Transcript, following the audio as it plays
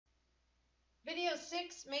Video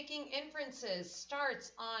 6, Making Inferences,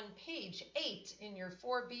 starts on page 8 in your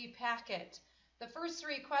 4B packet. The first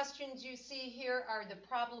 3 questions you see here are the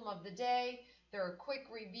problem of the day. They're a quick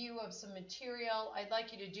review of some material. I'd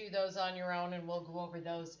like you to do those on your own, and we'll go over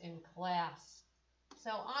those in class.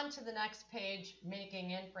 So on to the next page,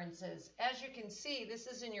 Making Inferences. As you can see, this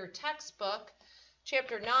is in your textbook,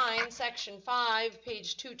 Chapter 9, Section 5,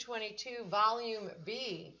 page 222, Volume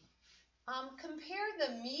B. Compare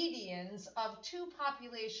the medians of two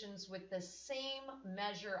populations with the same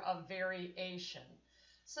measure of variation.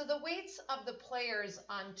 So the weights of the players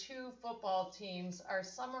on two football teams are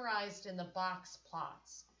summarized in the box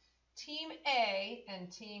plots. Team A and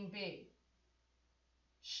Team B.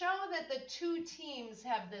 Show that the two teams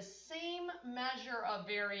have the same measure of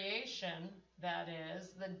variation, that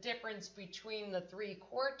is, the difference between the 3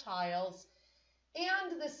 quartiles,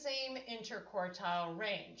 and the same interquartile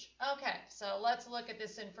range. Okay, so let's look at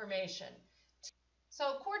this information.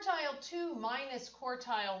 So quartile 2 minus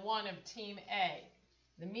quartile 1 of Team A.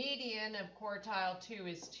 The median of quartile 2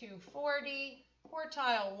 is 240,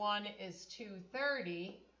 quartile 1 is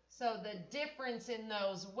 230, so the difference in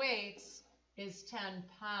those weights is 10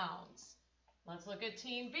 pounds. Let's look at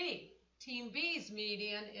Team B. Team B's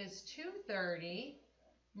median is 230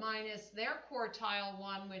 minus their quartile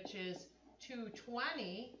 1, which is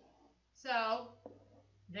 220, so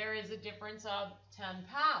there is a difference of 10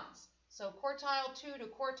 pounds. So quartile 2 to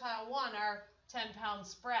quartile 1 are 10 pound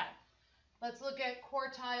spread. Let's look at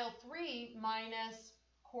quartile 3 minus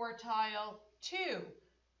quartile 2.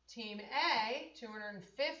 Team A,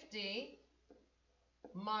 250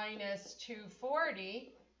 minus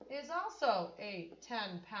 240 is also a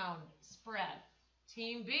 10 pound spread.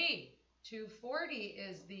 Team B, 240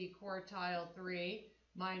 is the quartile 3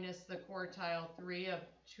 minus the quartile 3 of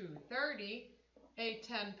 230, a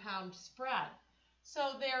 10 pound spread.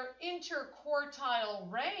 So their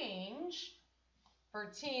interquartile range for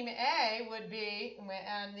Team A would be,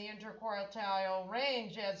 and the interquartile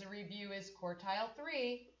range as a review is quartile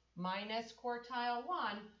 3 minus quartile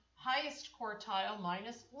 1, highest quartile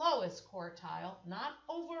minus lowest quartile, not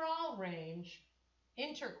overall range,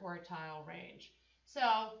 interquartile range.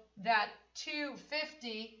 So that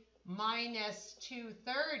 250 minus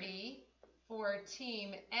 230 for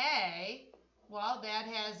Team A, well, that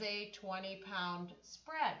has a 20 pound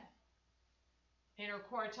spread.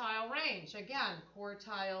 Interquartile range, again,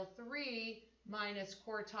 quartile 3 minus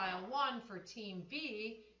quartile 1 for Team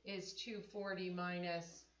B is 240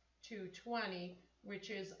 minus 220,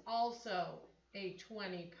 which is also a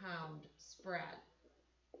 20 pound spread.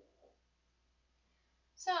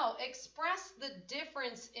 So express the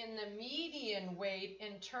difference in the median weight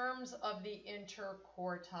in terms of the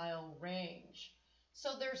interquartile range.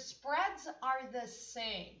 So their spreads are the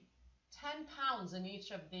same, 10 pounds in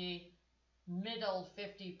each of the middle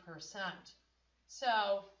 50%.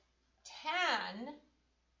 So 10,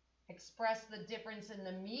 express the difference in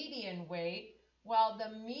the median weight. Well, the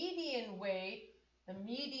median weight, the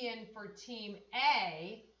median for Team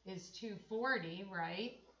A is 240,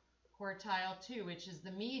 right? Quartile 2, which is the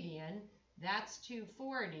median, that's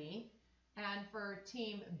 240. And for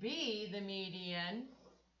Team B, the median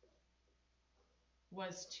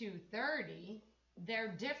was 230. Their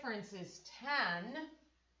difference is 10.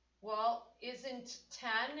 Well, isn't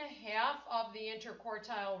 10 half of the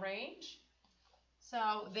interquartile range?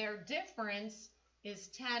 So their difference is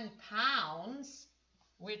 10 pounds,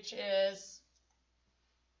 which is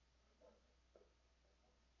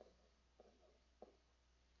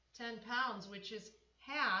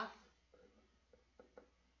half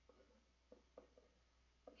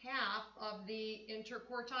of the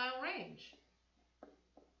interquartile range,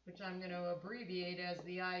 which I'm going to abbreviate as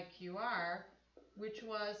the IQR, which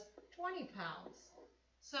was 20 pounds.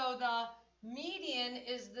 So the median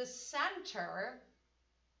is the center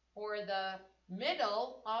or the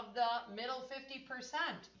middle of the middle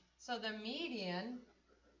 50%. So the median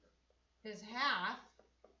is half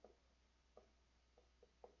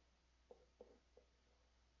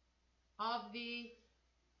of the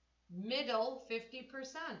middle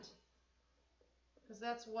 50%, because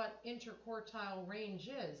that's what interquartile range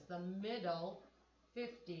is, the middle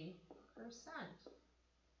 50%.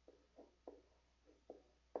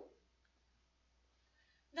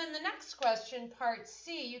 Then the next question, part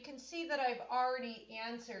C, you can see that I've already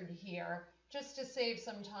answered here, just to save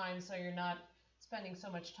some time so you're not spending so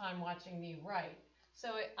much time watching me write. So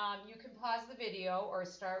you can pause the video or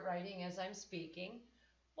start writing as I'm speaking.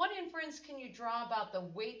 What inference can you draw about the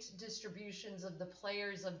weight distributions of the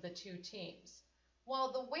players of the two teams?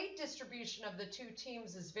 Well, the weight distribution of the two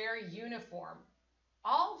teams is very uniform.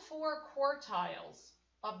 All 4 quartiles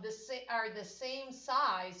are the same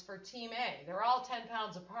size for Team A. They're all 10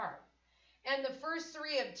 pounds apart. And the first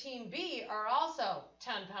three of Team B are also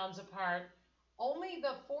 10 pounds apart. Only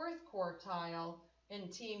the fourth quartile in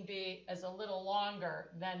Team B is a little longer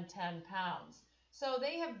than 10 pounds. So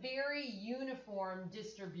they have very uniform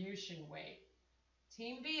distribution weight.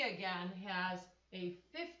 Team B again has a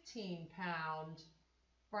 15 pound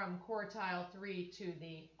from quartile 3 to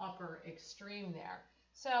the upper extreme there.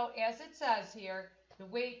 So as it says here, the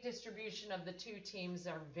weight distribution of the two teams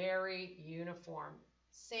are very uniform.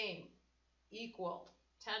 Same, equal,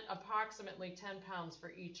 approximately 10 pounds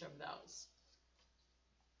for each of those.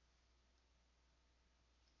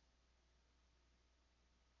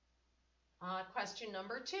 Question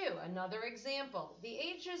number 2, another example. The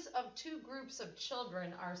ages of two groups of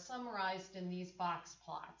children are summarized in these box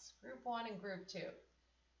plots, Group 1 and Group 2.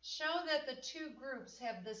 Show that the two groups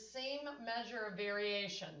have the same measure of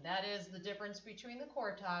variation, that is, the difference between the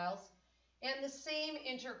quartiles, and the same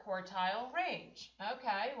interquartile range.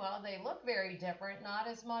 Okay, well, they look very different, not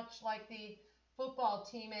as much like the football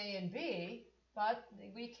team A and B, but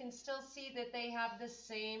we can still see that they have the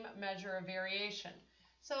same measure of variation.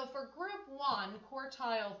 So for Group 1,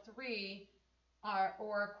 quartile 3,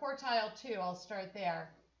 or quartile 2, I'll start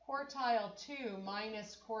there. Quartile 2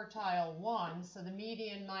 minus quartile 1, so the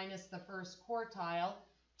median minus the first quartile,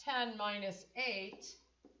 10 minus 8,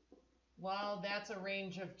 well, that's a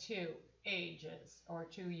range of 2 ages, or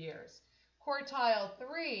 2 years. Quartile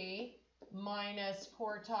 3 minus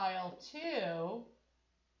quartile 2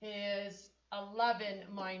 is 11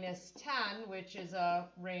 minus 10, which is a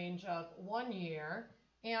range of 1 year.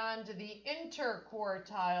 And the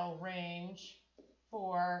interquartile range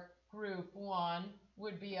for Group 1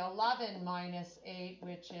 would be 11 minus 8,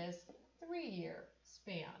 which is 3-year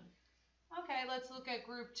span. Okay, let's look at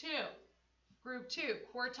Group 2. Group 2,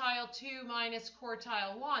 quartile 2 minus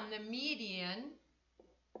quartile 1, the median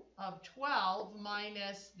of 12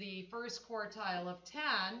 minus the first quartile of 10,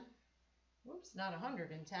 oops, not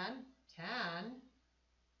 110, 10,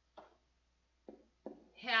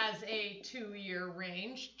 has a 2-year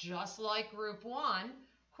range, just like Group 1.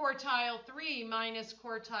 Quartile 3 minus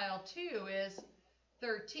quartile 2 is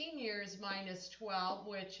 13 years minus 12,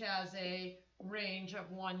 which has a range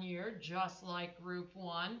of 1 year, just like Group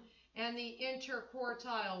 1. And the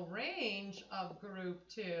interquartile range of Group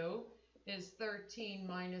 2 is 13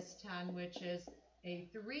 minus 10, which is a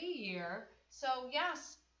 3-year. So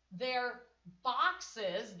yes, their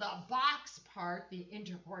boxes, the box part, the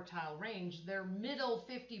interquartile range, their middle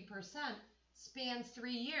 50% spans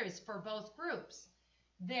 3 years for both groups.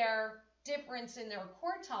 Their difference in their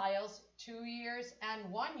quartiles, 2 years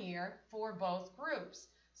and 1 year for both groups.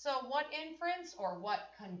 So what inference or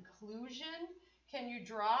what conclusion can you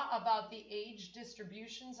draw about the age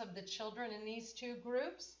distributions of the children in these two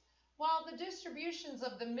groups? Well, the distributions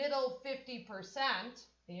of the middle 50%,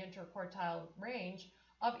 the interquartile range,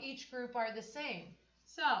 of each group are the same.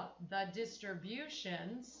 So the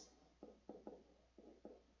distributions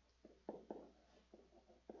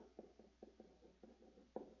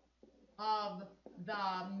of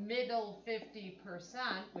the middle 50%,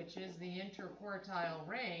 which is the interquartile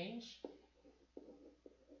range,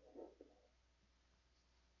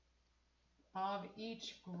 of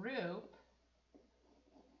each group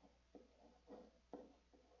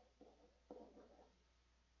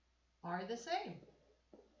are the same.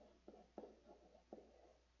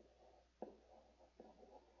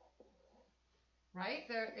 Right?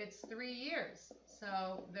 It's 3 years,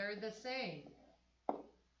 so they're the same.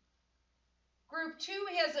 Group 2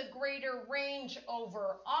 has a greater range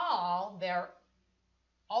overall. Their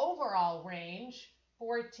overall range,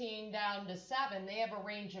 14 down to 7, they have a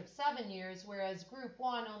range of 7 years, whereas Group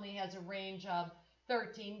 1 only has a range of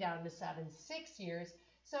 13 down to 7, 6 years.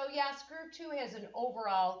 So yes, Group 2 has an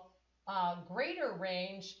overall greater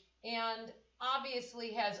range and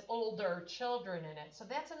obviously has older children in it. So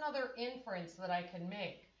that's another inference that I can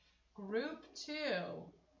make. Group 2,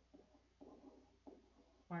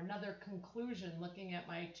 or another conclusion looking at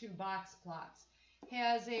my 2 box plots,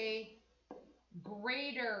 has a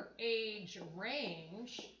greater age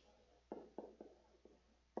range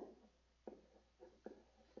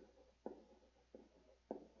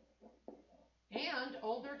and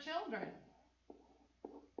older children.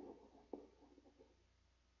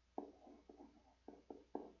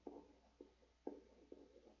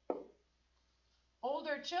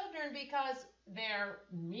 Older children because their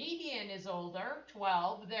median is older,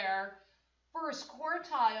 12. Their first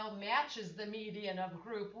quartile matches the median of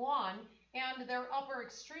Group 1, and their upper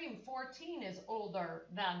extreme, 14, is older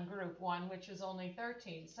than Group 1, which is only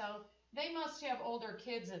 13. So they must have older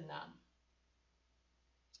kids in them.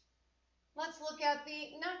 Let's look at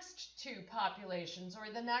the next two populations,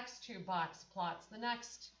 or the next two box plots. The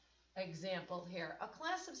next example here. A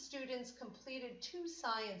class of students completed 2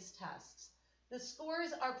 science tests. The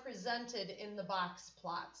scores are presented in the box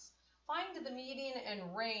plots. Find the median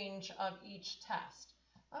and range of each test.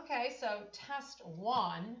 Okay, so test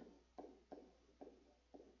 1,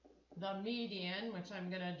 the median, which I'm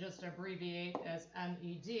going to just abbreviate as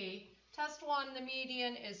MED. Test 1, the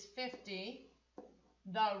median is 50.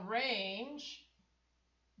 The range,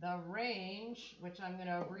 which I'm going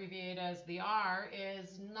to abbreviate as the R,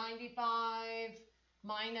 is 95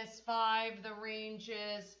 minus 5. The range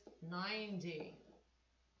is 90.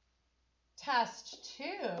 Test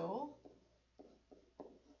 2,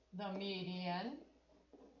 the median,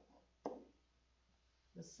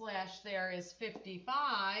 the slash there is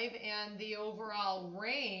 55, and the overall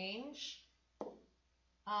range,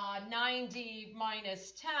 90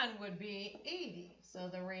 minus 10 would be 80. So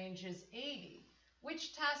the range is 80.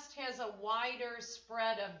 Which test has a wider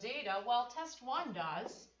spread of data? Well, test 1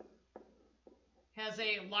 does. Has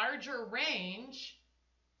a larger range,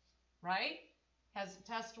 right?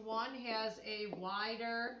 Test 1 has a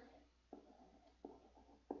wider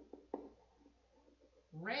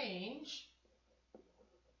range.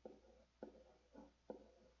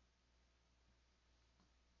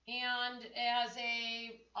 And as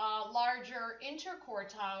a larger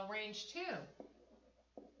interquartile range too.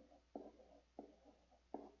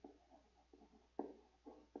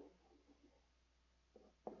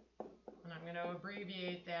 And I'm going to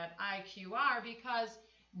abbreviate that IQR because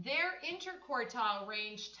their interquartile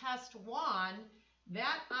range, test 1,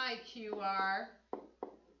 that IQR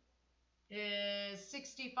is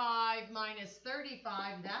 65 minus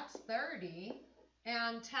 35, that's 30.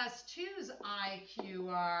 And test 2's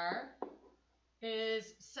IQR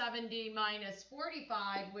is 70 minus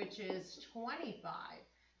 45, which is 25.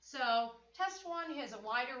 So test 1 has a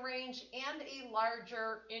wider range and a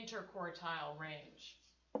larger interquartile range.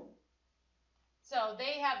 So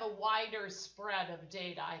they have a wider spread of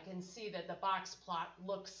data. I can see that the box plot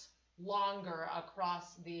looks longer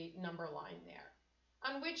across the number line there.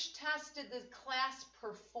 On which test did the class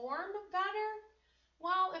perform better?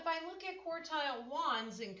 Well, if I look at quartile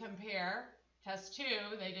 1s and compare, test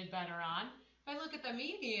 2 they did better on. If I look at the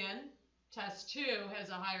median, test 2 has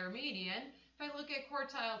a higher median. If I look at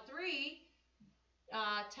quartile 3,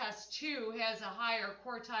 test 2 has a higher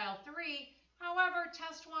quartile 3. However,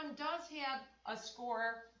 test 1 does have a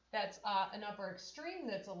score that's an upper extreme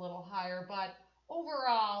that's a little higher, but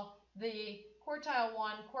overall, the quartile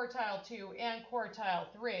 1, quartile 2, and quartile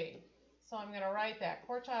 3. So I'm going to write that.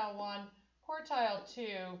 Quartile 1, quartile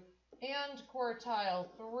 2, and quartile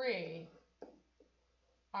 3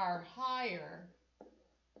 are higher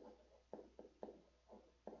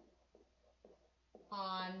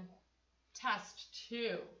on test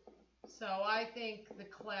 2. So I think the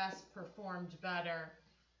class performed better.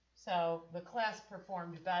 So the class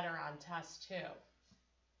performed better on test 2.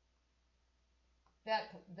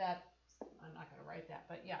 I'm not going to write that,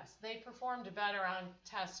 but yes, they performed better on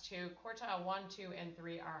test 2. Quartile 1, 2, and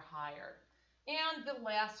 3 are higher. And the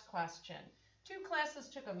last question. 2 classes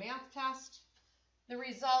took a math test. The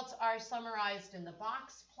results are summarized in the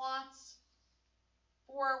box plots.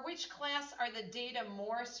 For which class are the data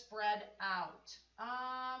more spread out?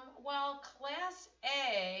 Well, class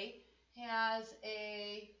A has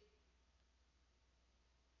a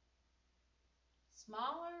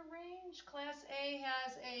smaller range. Class A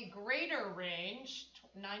has a greater range.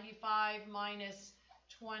 95 minus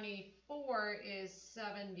 24 is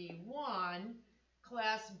 71.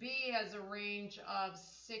 Class B has a range of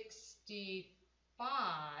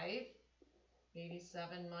 65.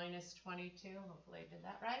 87 minus 22. Hopefully I did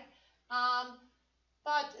that right.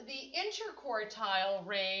 But the interquartile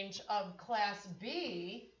range of class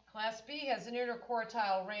B has an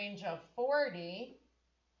interquartile range of 40.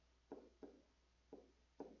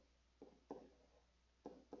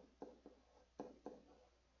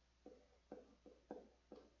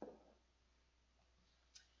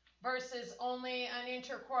 Versus only an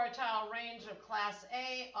interquartile range of class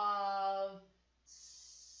A of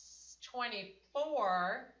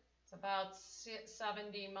 24. It's about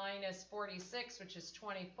 70 minus 46, which is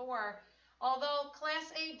 24. Although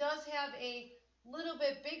class A does have a little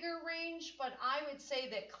bit bigger range, but I would say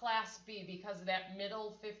that class B, because of that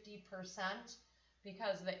middle 50%,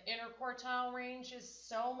 because the interquartile range is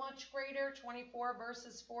so much greater, 24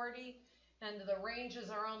 versus 40, and the ranges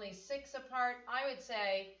are only 6 apart, I would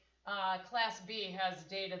say class B has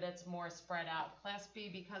data that's more spread out. Class B,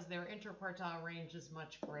 because their interquartile range is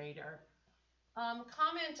much greater.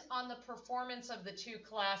 Comment on the performance of the two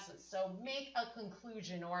classes. So make a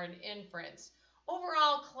conclusion or an inference.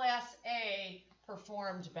 Overall, Class A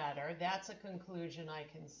performed better. That's a conclusion I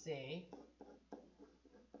can see.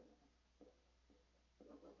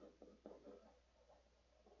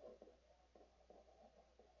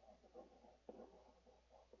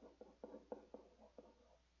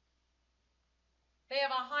 They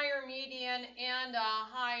have a higher median and a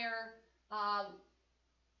higher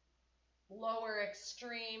lower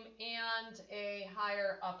extreme and a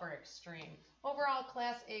higher upper extreme. Overall,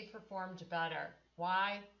 Class A performed better.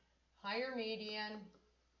 Why? Higher median.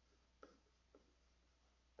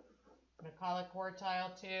 I'm going to call it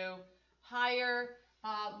quartile 2. Higher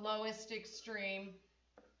lowest extreme,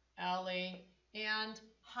 LE, and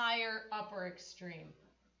higher upper extreme,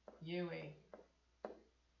 UE.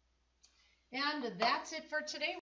 And that's it for today.